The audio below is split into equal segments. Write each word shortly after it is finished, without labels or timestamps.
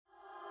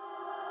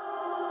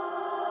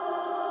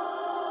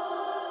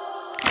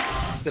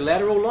The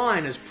Lateral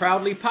Line is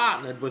proudly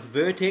partnered with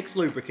Vertex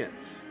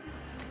Lubricants.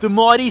 The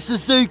mighty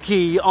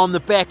Suzuki on the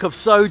back of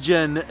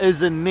Sojin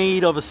is in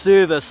need of a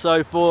service,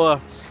 so for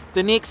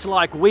the next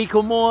week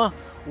or more,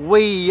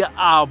 we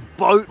are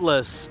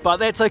boatless. But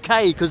that's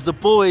okay, because the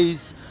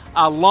boys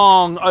are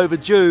long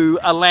overdue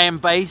a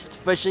land-based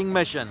fishing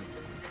mission.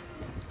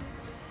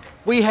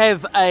 We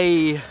have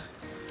a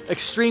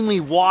extremely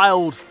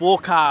wild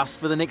forecast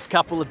for the next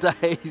couple of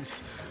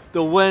days.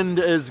 The wind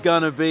is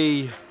going to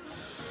be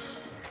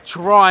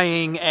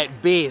trying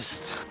at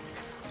best.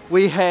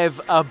 We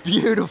have a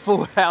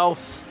beautiful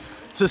house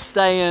to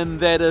stay in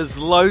that is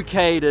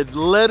located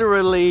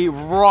literally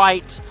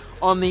right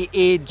on the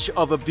edge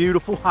of a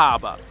beautiful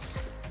harbour.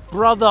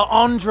 Brother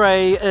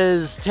Andre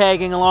is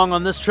tagging along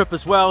on this trip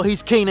as well.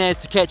 He's keen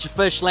as to catch a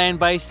fish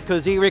land-based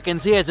because he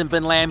reckons he hasn't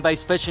been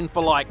land-based fishing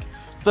for like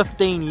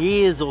 15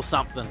 years or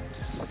something.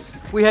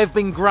 We have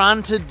been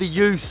granted the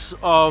use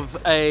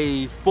of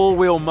a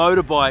four-wheel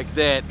motorbike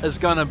that is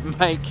going to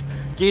make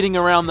getting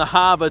around the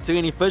harbour to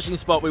any fishing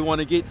spot we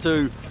want to get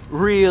to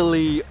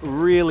really,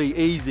 really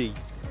easy.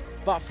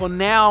 But for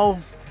now,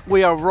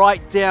 we are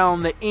right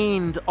down the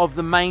end of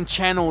the main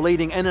channel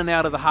leading in and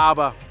out of the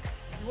harbour.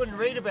 You wouldn't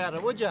read about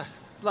it, would you?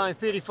 Blowing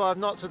 35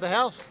 knots at the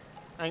house.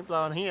 Ain't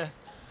blowing here.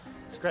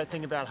 It's a great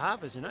thing about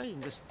harbours, you know, you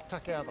can just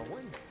tuck out of the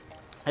wind.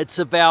 It's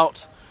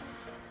about,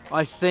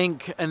 I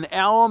think, an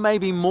hour,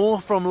 maybe more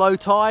from low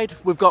tide.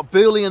 We've got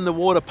burley in the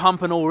water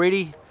pumping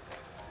already.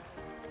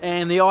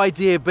 And the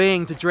idea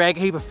being to drag a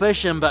heap of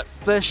fish in, but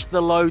fish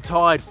the low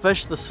tide,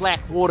 fish the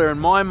slack water. In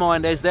my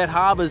mind, as that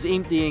harbour's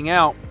emptying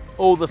out,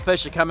 all the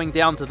fish are coming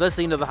down to this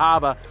end of the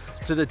harbour,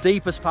 to the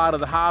deepest part of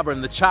the harbour,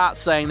 and the chart's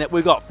saying that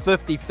we've got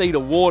 50 feet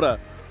of water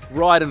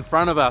right in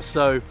front of us.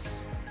 So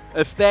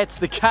if that's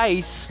the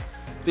case,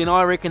 then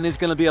I reckon there's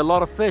going to be a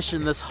lot of fish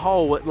in this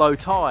hole at low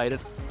tide.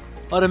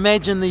 I'd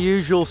imagine the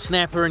usual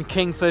snapper and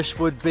kingfish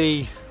would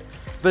be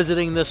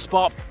visiting this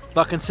spot.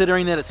 But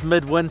considering that it's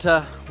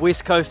midwinter,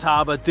 West Coast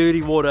Harbour,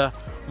 dirty water,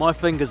 my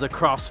fingers are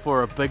crossed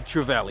for a big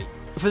Trevally.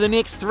 For the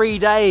next 3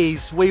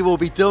 days, we will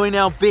be doing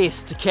our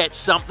best to catch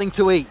something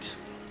to eat.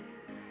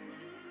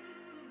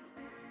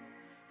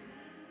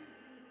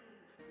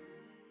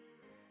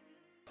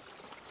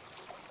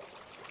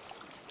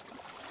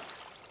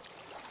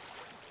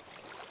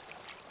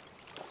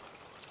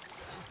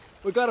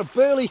 We've got a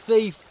burley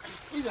thief.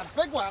 He's a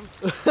big one.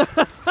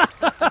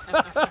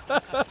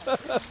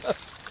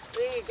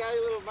 There you go,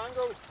 little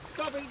mongrel.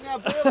 Stop eating our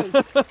burley.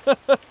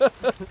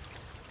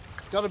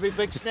 Got to be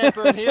big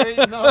snapper in here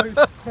eating those.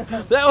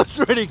 That was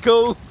really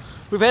cool.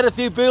 We've had a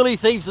few burley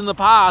thieves in the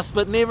past,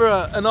 but never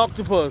an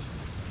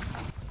octopus.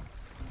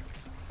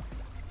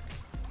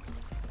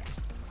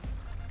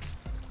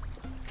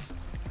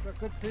 Got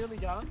good burley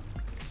going.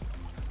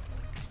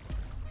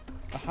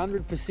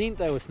 100%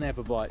 they were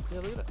snapper bites.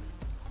 Yeah, look at it.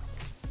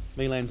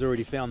 Milan's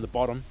already found the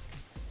bottom.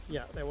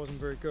 Yeah, that wasn't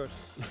very good.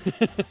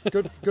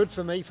 Good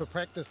for me for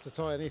practice to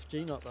tie an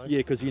FG knot though. Yeah,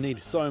 because you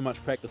need so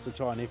much practice to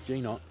tie an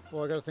FG knot.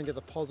 Well, I got to think of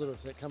the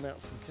positives that come out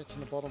from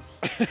catching the bottom.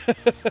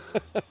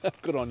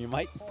 Good on you,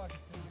 mate.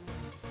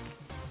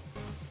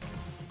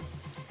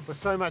 With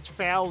so much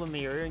foul in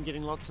the area and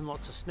getting lots and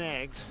lots of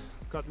snags,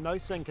 got no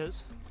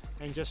sinkers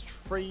and just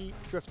free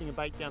drifting a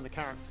bait down the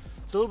current.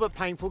 It's a little bit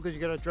painful because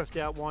you've got to drift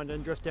out, wind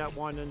in, drift out,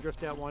 wind in,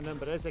 drift out, wind in,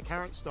 but as the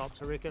current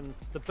stops, I reckon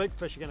the big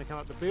fish are going to come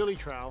up the burley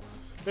trail.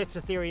 That's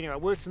the theory anyway.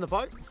 It works in the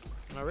boat,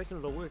 and I reckon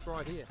it'll work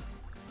right here.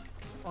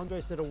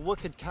 Andres did a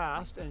wicked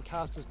cast and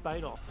cast his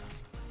bait off.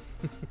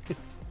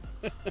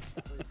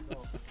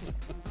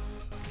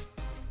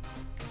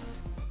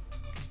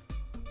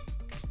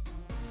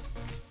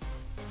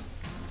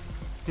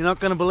 You're not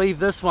going to believe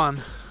this one.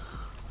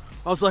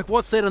 I was like,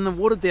 what's that in the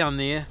water down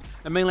there?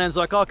 And Milan's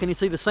like, oh, can you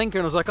see the sinker?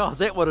 And I was like, oh, is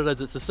that what it is?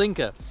 It's a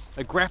sinker,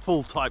 a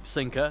grapple type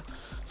sinker.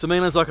 So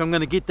Milan's like, I'm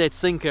going to get that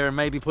sinker and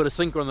maybe put a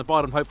sinker on the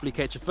bottom, hopefully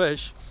catch a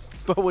fish.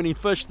 But when he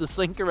fished the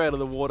sinker out of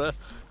the water,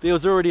 there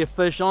was already a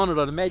fish on it.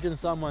 I'd imagine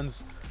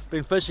someone's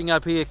been fishing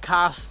up here,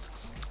 cast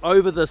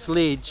over this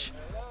ledge,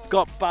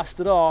 got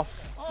busted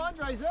off. Oh,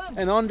 Andre's in!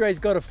 And Andre's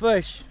got a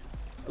fish,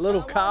 a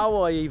little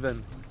kahawai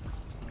even.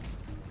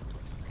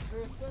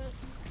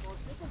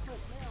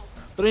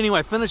 But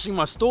anyway, finishing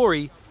my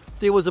story,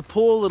 there was a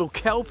poor little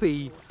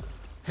kelpie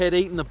had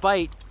eaten the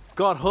bait,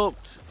 got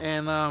hooked,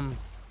 and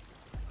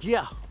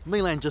yeah,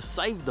 Milan just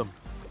saved them.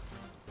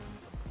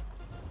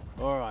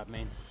 All right,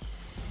 man.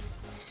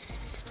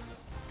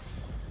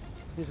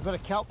 There's a bit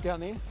of kelp down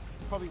there,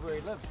 probably where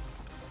he lives.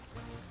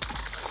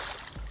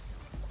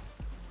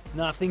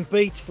 Nothing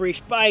beats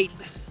fresh bait.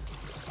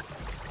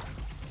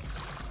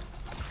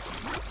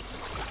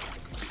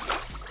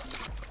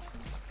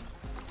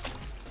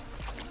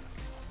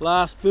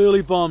 Last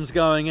burley bomb's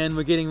going in.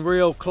 We're getting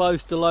real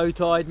close to low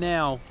tide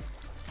now.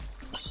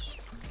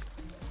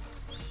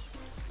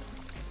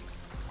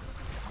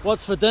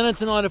 What's for dinner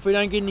tonight if we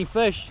don't get any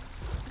fish?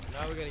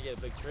 Now we're going to get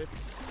a big trip.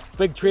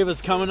 Big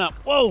Trevor's coming up.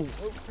 Whoa!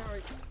 Oh,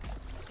 sorry.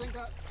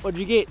 Sinker. What'd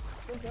you get?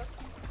 Sinker.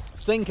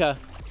 Sinker.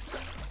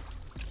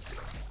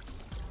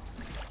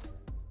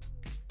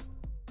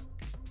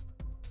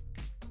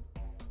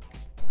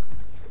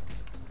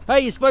 Hey,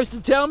 you're supposed to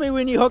tell me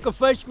when you hook a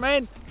fish,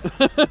 man.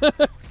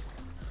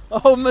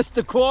 Oh,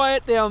 Mr.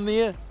 Quiet down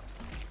there.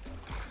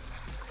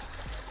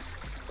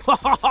 Ha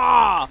ha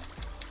ha!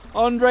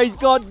 Andre's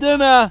got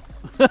dinner.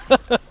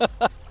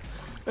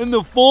 In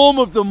the form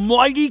of the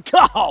mighty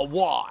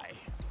kahawai.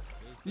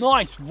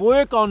 Nice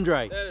work,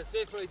 Andre. That is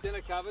definitely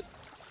dinner covered.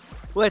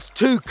 Well, that's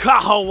 2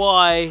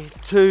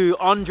 kahawai to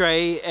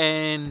Andre,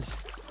 and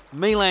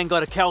Milan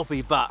got a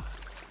kelpie, but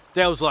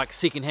that was like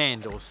second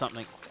hand or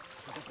something.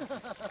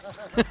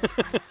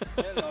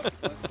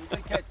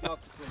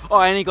 Oh,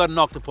 and he got an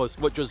octopus,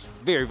 which was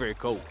very, very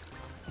cool.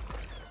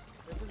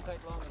 It didn't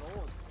take long at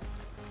all.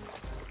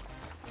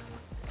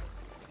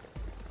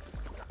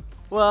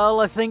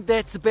 Well, I think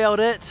that's about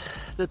it.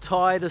 The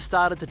tide has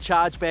started to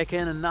charge back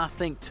in and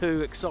nothing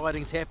too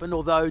exciting's happened,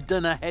 although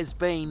dinner has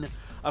been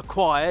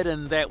acquired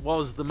and that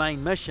was the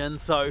main mission,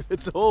 so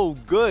it's all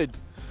good.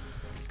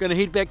 Gonna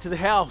head back to the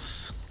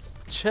house,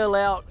 chill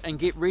out and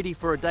get ready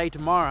for a day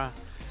tomorrow,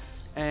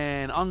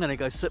 and I'm gonna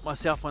go sit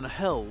myself on a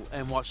hill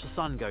and watch the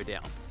sun go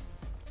down.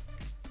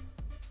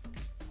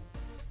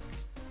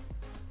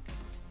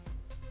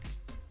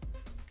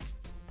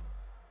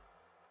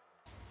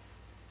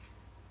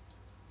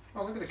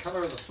 Oh, look at the colour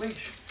of the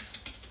flesh.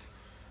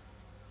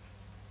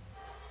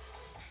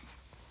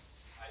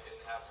 I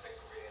didn't have 6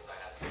 ingredients, I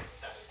had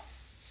 7.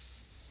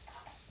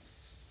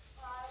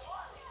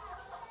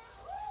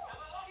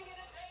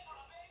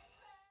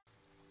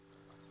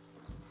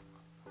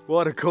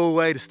 What a cool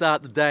way to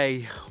start the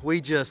day.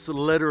 We just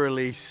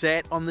literally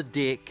sat on the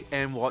deck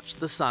and watched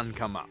the sun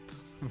come up.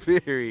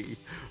 Very,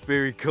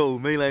 very cool.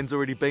 Milan's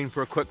already been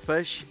for a quick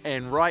fish,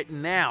 and right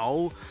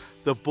now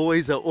the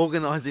boys are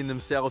organising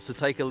themselves to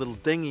take a little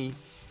dinghy,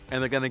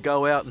 and they're going to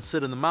go out and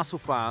sit in the mussel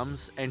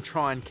farms and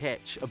try and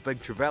catch a big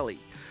trevally.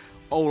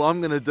 All I'm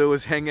going to do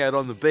is hang out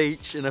on the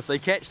beach, and if they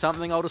catch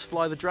something, I'll just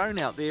fly the drone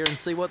out there and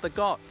see what they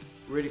got.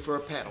 Ready for a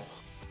paddle.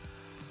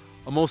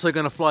 I'm also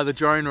going to fly the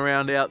drone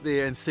around out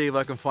there and see if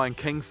I can find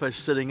kingfish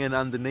sitting in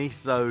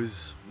underneath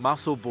those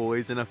mussel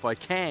buoys, and if I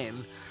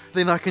can,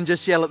 then I can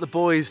just yell at the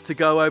boys to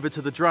go over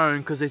to the drone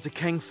because there's a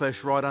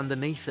kingfish right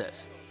underneath it.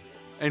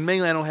 And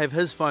Milan will have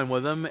his phone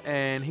with him,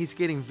 and he's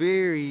getting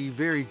very,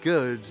 very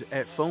good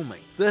at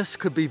filming. This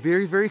could be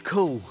very, very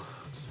cool.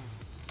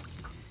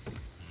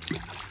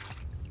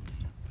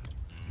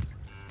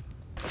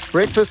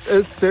 Breakfast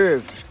is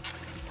served.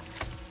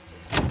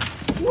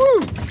 Woo!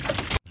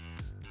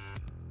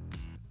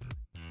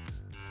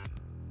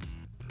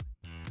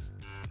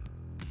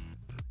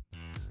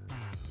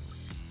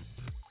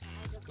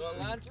 Got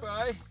lunch,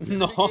 bro.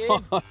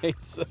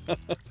 Nice.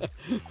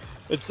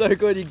 It's so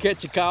good you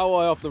catch a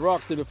kahawai off the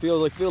rocks and it feel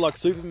like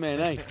Superman,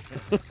 eh?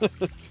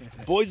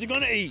 Boys are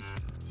gonna eat.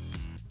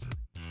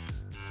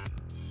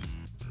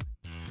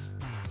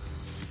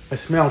 I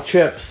smell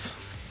chips.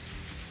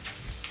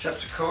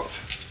 Chips are cooked.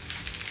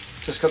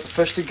 Just got the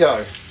fish to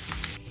go.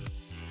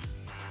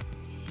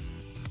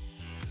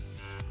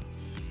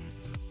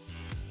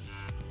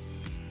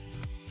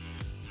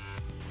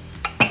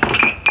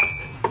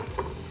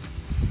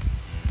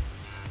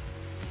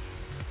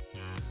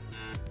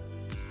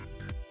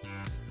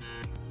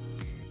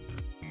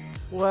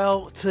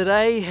 Well,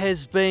 today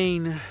has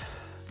been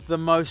the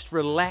most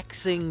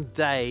relaxing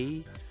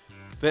day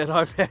that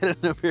I've had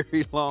in a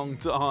very long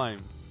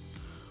time.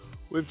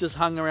 We've just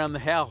hung around the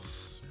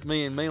house.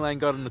 Me and Milan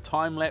got in a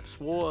time-lapse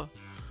war.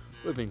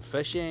 We've been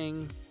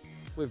fishing,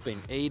 we've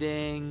been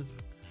eating,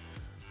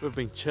 we've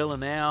been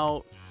chilling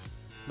out.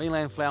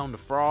 Milan found a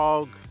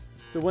frog.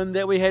 The wind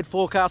that we had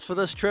forecast for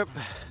this trip,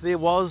 there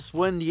was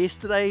wind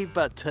yesterday,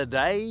 but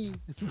today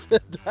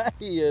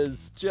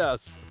is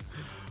just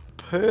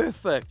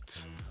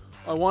perfect.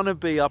 I want to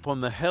be up on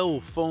the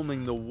hill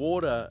filming the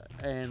water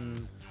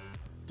and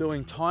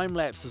doing time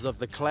lapses of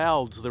the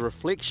clouds, the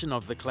reflection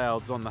of the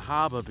clouds on the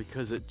harbour,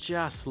 because it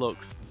just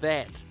looks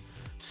that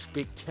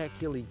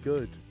spectacularly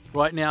good.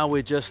 Right now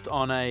we're just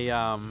on a,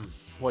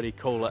 what do you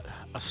call it,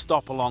 a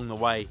stop along the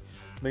way.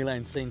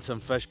 Milan's seen some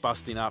fish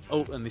busting up.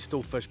 Oh, and there's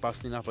still fish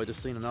busting up. I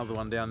just seen another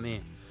one down there.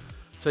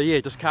 So yeah,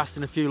 just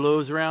casting a few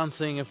lures around,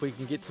 seeing if we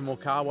can get some more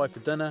kahawai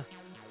for dinner.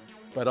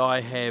 But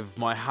I have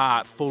my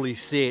heart fully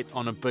set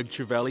on a big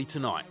trevally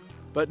tonight.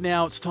 But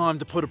now it's time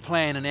to put a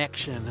plan in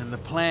action, and the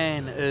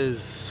plan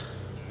is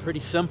pretty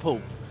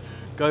simple.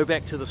 Go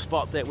back to the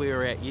spot that we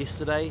were at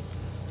yesterday.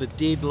 The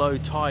dead low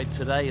tide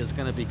today is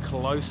going to be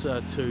closer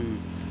to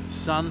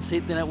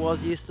sunset than it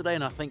was yesterday,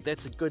 and I think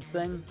that's a good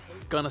thing.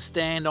 Gonna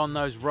stand on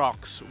those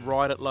rocks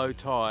right at low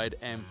tide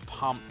and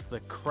pump the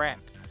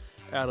crap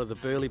out of the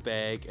burley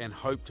bag and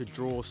hope to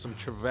draw some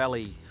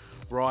trevally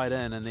right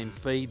in, and then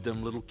feed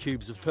them little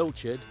cubes of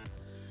pilchard,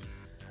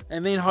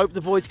 and then hope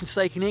the boys can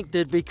stay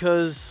connected,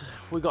 because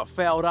we got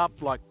fouled up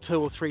like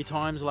 2 or 3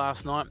 times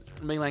last night.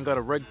 Milan got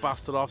a rig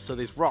busted off, so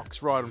there's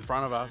rocks right in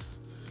front of us,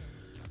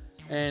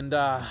 and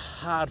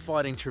hard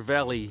fighting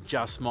trevally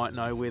just might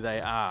know where they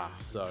are,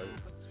 so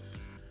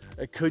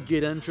it could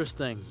get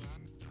interesting.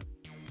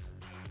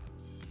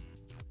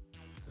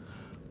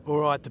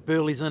 Alright, the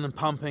burley's in and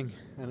pumping,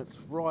 and it's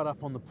right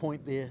up on the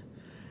point there.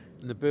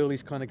 And the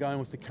burley's kind of going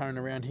with the current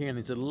around here, and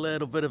there's a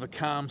little bit of a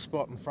calm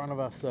spot in front of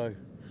us, so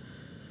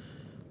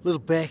little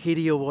back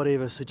eddy or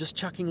whatever. So just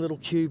chucking little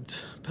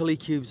pilly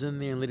cubes in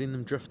there and letting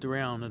them drift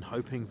around and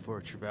hoping for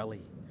a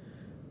trevally.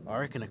 I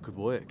reckon it could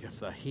work. If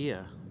they're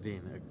here,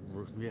 then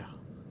yeah,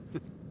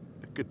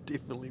 it could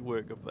definitely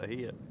work if they're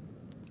here.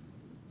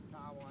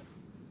 Car white.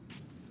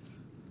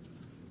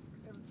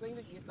 Haven't seen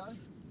it yet though.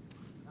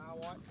 Car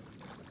white.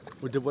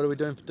 What are we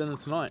doing for dinner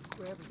tonight?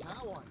 We're having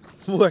car white.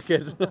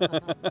 Wicked.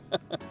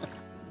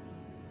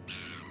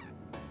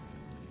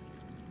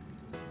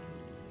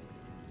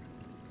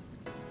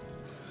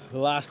 The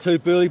last 2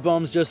 burley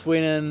bombs just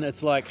went in.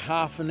 It's like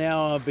half an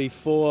hour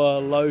before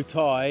low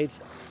tide,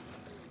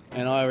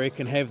 and I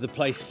reckon have the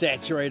place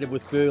saturated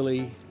with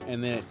burley,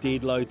 and then at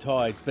dead low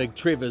tide, big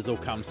Trevors will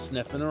come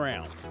sniffing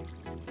around.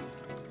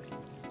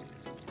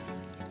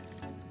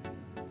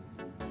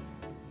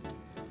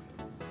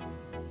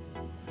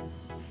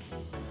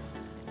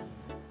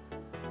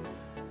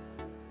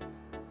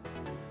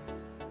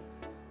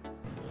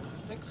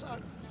 I think so.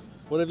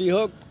 What have you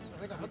hooked? I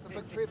think I hooked a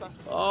big Trevor.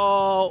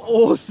 Oh,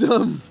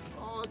 awesome!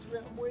 Oh, it's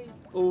round weed.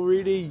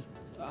 Already.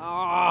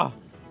 Ah!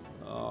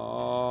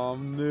 Oh,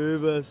 I'm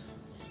nervous.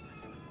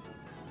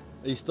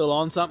 Are you still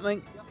on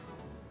something? Yep.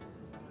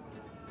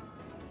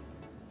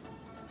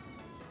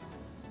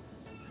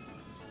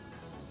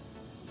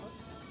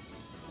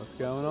 What's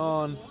going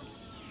on?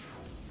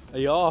 Are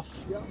you off?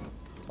 Yep.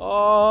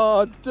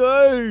 Oh,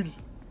 dude!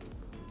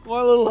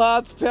 My little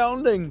heart's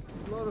pounding.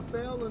 A lot of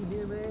foul in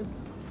here, man.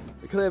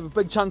 It could have a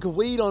big chunk of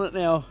weed on it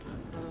now.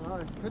 I don't know.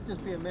 It could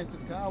just be a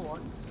massive car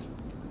white.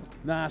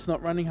 Nah, it's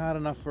not running hard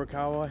enough for a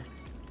kawai.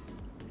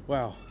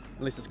 Wow,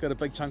 unless it's got a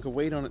big chunk of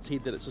weed on its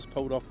head that it's just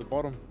pulled off the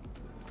bottom.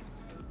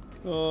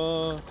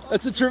 Oh,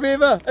 it's a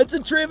Trevor! It's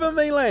a Trevor,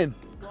 Milan!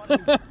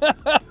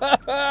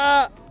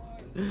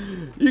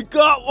 You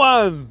got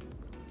one!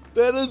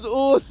 That is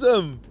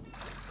awesome!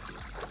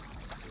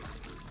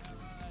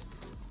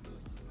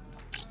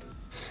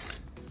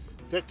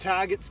 The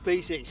target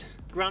species,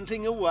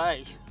 grunting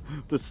away.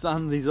 The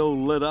sun, he's all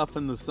lit up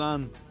in the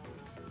sun.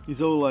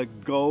 He's all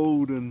like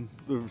gold and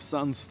the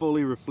sun's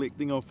fully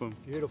reflecting off him.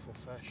 Beautiful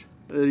fish.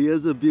 He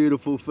is a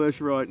beautiful fish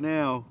right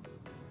now.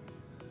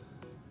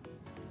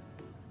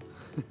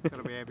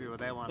 Gotta be happy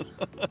with that one.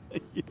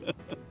 Yeah.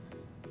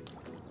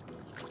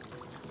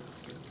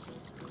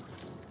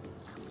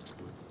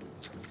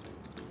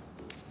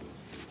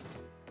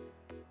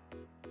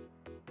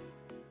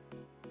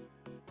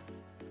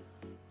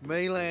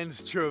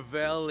 Milan's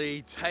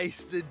Trevally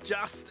tasted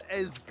just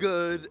as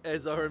good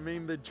as I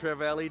remembered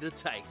Trevally to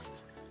taste.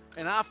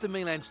 And after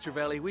Milan's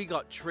Trevally, we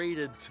got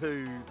treated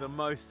to the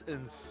most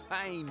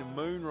insane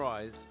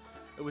moonrise.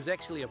 It was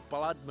actually a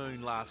blood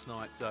moon last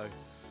night, so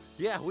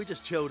yeah, we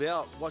just chilled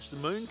out, watched the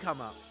moon come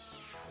up.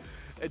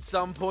 At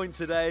some point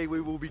today,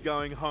 we will be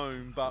going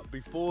home, but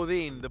before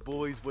then, the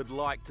boys would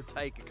like to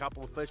take a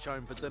couple of fish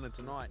home for dinner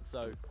tonight.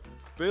 So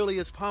burley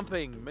is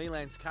pumping,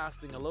 Milan's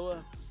casting a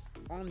lure,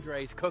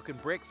 Andre's cooking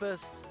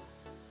breakfast,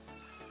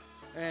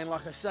 and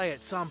like I say,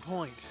 at some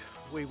point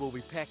we will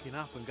be packing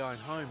up and going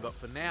home, but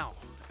for now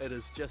it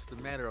is just a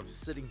matter of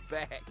sitting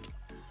back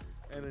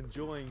and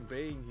enjoying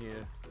being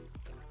here.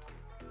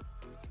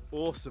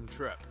 Awesome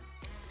trip.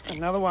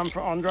 Another one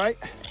for Andre.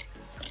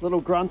 Little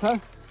grunter.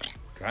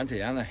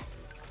 Grunty, aren't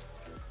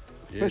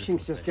they?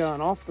 Fishing's just going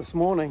off this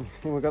morning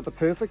and we've got the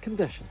perfect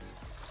conditions.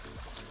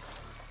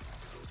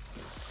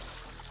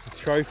 The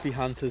trophy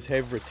hunters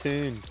have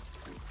returned.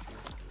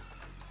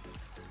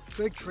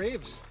 Big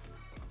Trevs.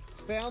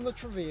 Found the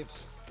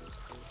Trevs.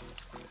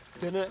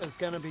 Dinner is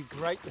going to be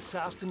great this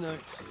afternoon.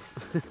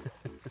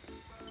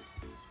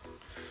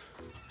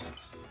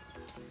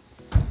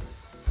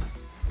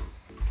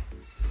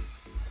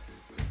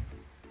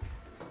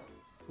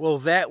 Well,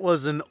 that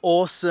was an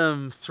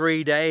awesome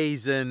 3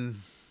 days in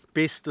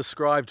best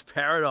described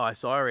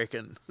paradise, I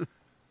reckon.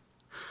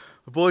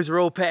 The boys are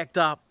all packed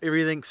up,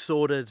 everything's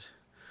sorted.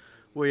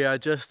 We are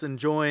just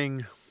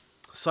enjoying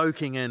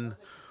soaking in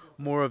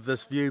more of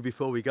this view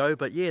before we go,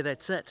 but yeah,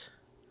 that's it.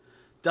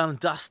 Done and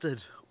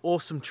dusted.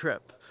 Awesome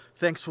trip.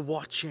 Thanks for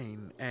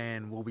watching,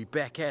 and we'll be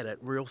back at it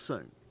real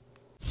soon.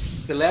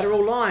 The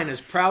Lateral Line is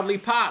proudly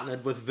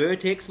partnered with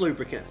Vertex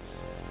Lubricants.